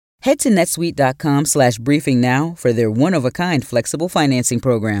Head to netsuite.com/briefing now for their one-of-a-kind flexible financing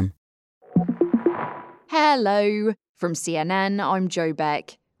program. Hello. From CNN, I'm Jo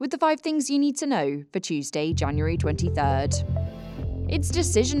Beck with the 5 things you need to know for Tuesday, January 23rd. It's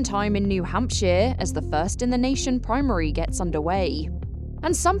decision time in New Hampshire as the first-in-the-nation primary gets underway.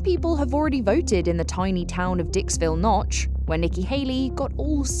 And some people have already voted in the tiny town of Dixville Notch, where Nikki Haley got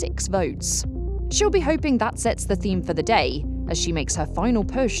all 6 votes. She'll be hoping that sets the theme for the day, as she makes her final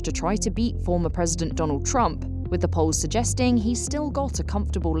push to try to beat former President Donald Trump, with the polls suggesting he's still got a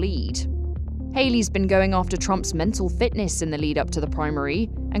comfortable lead. Haley's been going after Trump's mental fitness in the lead up to the primary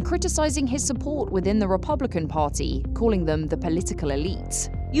and criticizing his support within the Republican Party, calling them the political elite.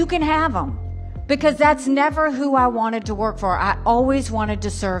 You can have them, because that's never who I wanted to work for. I always wanted to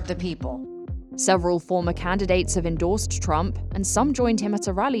serve the people. Several former candidates have endorsed Trump, and some joined him at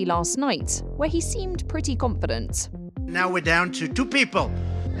a rally last night, where he seemed pretty confident. Now we're down to 2 people,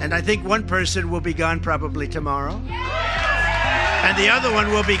 and I think one person will be gone probably tomorrow, and the other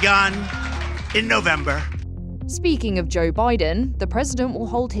one will be gone in November. Speaking of Joe Biden, the president will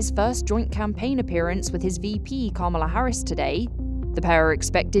hold his first joint campaign appearance with his VP Kamala Harris today. The pair are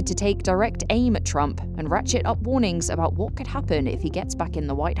expected to take direct aim at Trump and ratchet up warnings about what could happen if he gets back in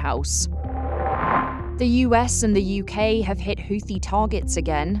the White House. The US and the UK have hit Houthi targets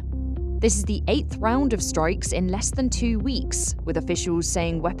again. This is the 8th round of strikes in less than 2 weeks, with officials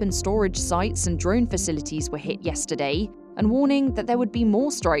saying weapon storage sites and drone facilities were hit yesterday, and warning that there would be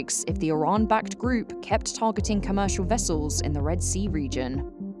more strikes if the Iran-backed group kept targeting commercial vessels in the Red Sea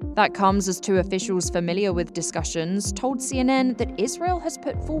region. That comes as 2 officials familiar with discussions told CNN that Israel has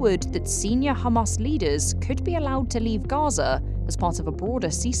put forward that senior Hamas leaders could be allowed to leave Gaza as part of a broader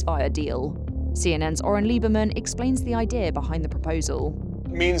ceasefire deal. CNN's Oren Lieberman explains the idea behind the proposal.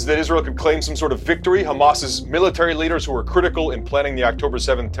 It means that Israel could claim some sort of victory. Hamas's military leaders who were critical in planning the October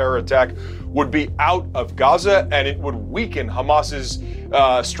 7th terror attack would be out of Gaza, and it would weaken Hamas's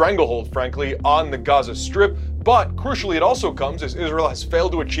stranglehold, frankly, on the Gaza Strip. But crucially, it also comes as Israel has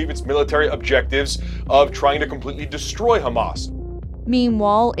failed to achieve its military objectives of trying to completely destroy Hamas.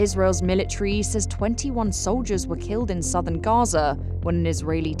 Meanwhile, Israel's military says 21 soldiers were killed in southern Gaza when an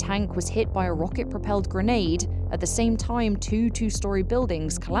Israeli tank was hit by a rocket-propelled grenade. At the same time, 2 two-story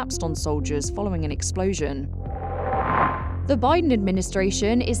buildings collapsed on soldiers following an explosion. The Biden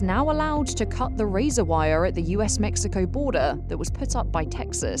administration is now allowed to cut the razor wire at the US-Mexico border that was put up by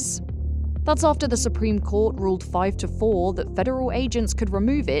Texas. That's after the Supreme Court ruled 5-4 that federal agents could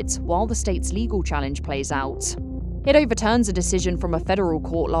remove it while the state's legal challenge plays out. It overturns a decision from a federal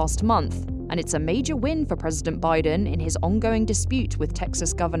court last month, and it's a major win for President Biden in his ongoing dispute with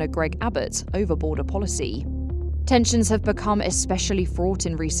Texas Governor Greg Abbott over border policy. Tensions have become especially fraught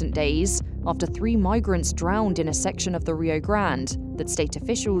in recent days after 3 migrants drowned in a section of the Rio Grande that state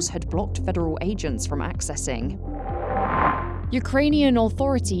officials had blocked federal agents from accessing. Ukrainian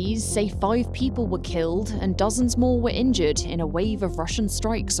authorities say 5 people were killed and dozens more were injured in a wave of Russian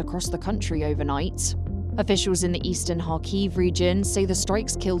strikes across the country overnight. Officials in the eastern Kharkiv region say the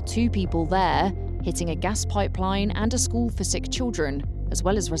strikes killed 2 people there, hitting a gas pipeline and a school for sick children, as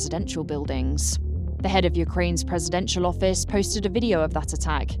well as residential buildings. The head of Ukraine's presidential office posted a video of that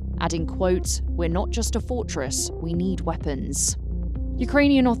attack, adding, quote, "We're not just a fortress, we need weapons."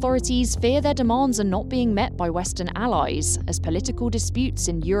 Ukrainian authorities fear their demands are not being met by Western allies, as political disputes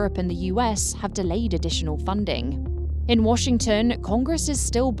in Europe and the US have delayed additional funding. In Washington, Congress is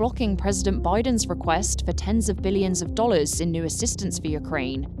still blocking President Biden's request for tens of billions of dollars in new assistance for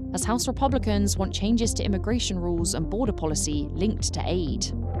Ukraine, as House Republicans want changes to immigration rules and border policy linked to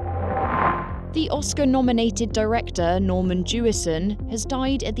aid. The Oscar-nominated director Norman Jewison has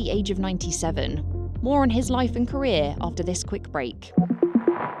died at the age of 97. More on his life and career after this quick break.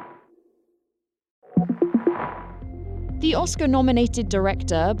 The Oscar-nominated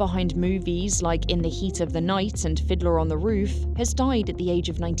director behind movies like In the Heat of the Night and Fiddler on the Roof has died at the age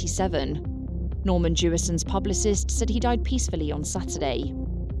of 97. Norman Jewison's publicist said he died peacefully on Saturday.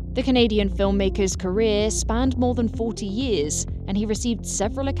 The Canadian filmmaker's career spanned more than 40 years, and he received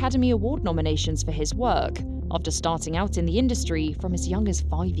several Academy Award nominations for his work, after starting out in the industry from as young as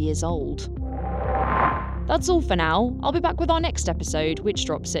 5 years old. That's all for now. I'll be back with our next episode, which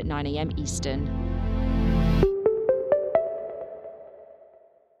drops at 9 a.m. Eastern.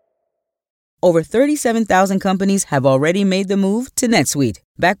 Over 37,000 companies have already made the move to NetSuite.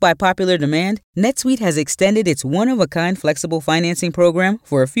 Backed by popular demand, NetSuite has extended its one-of-a-kind flexible financing program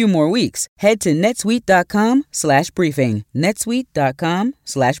for a few more weeks. Head to netsuite.com/briefing.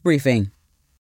 netsuite.com/briefing.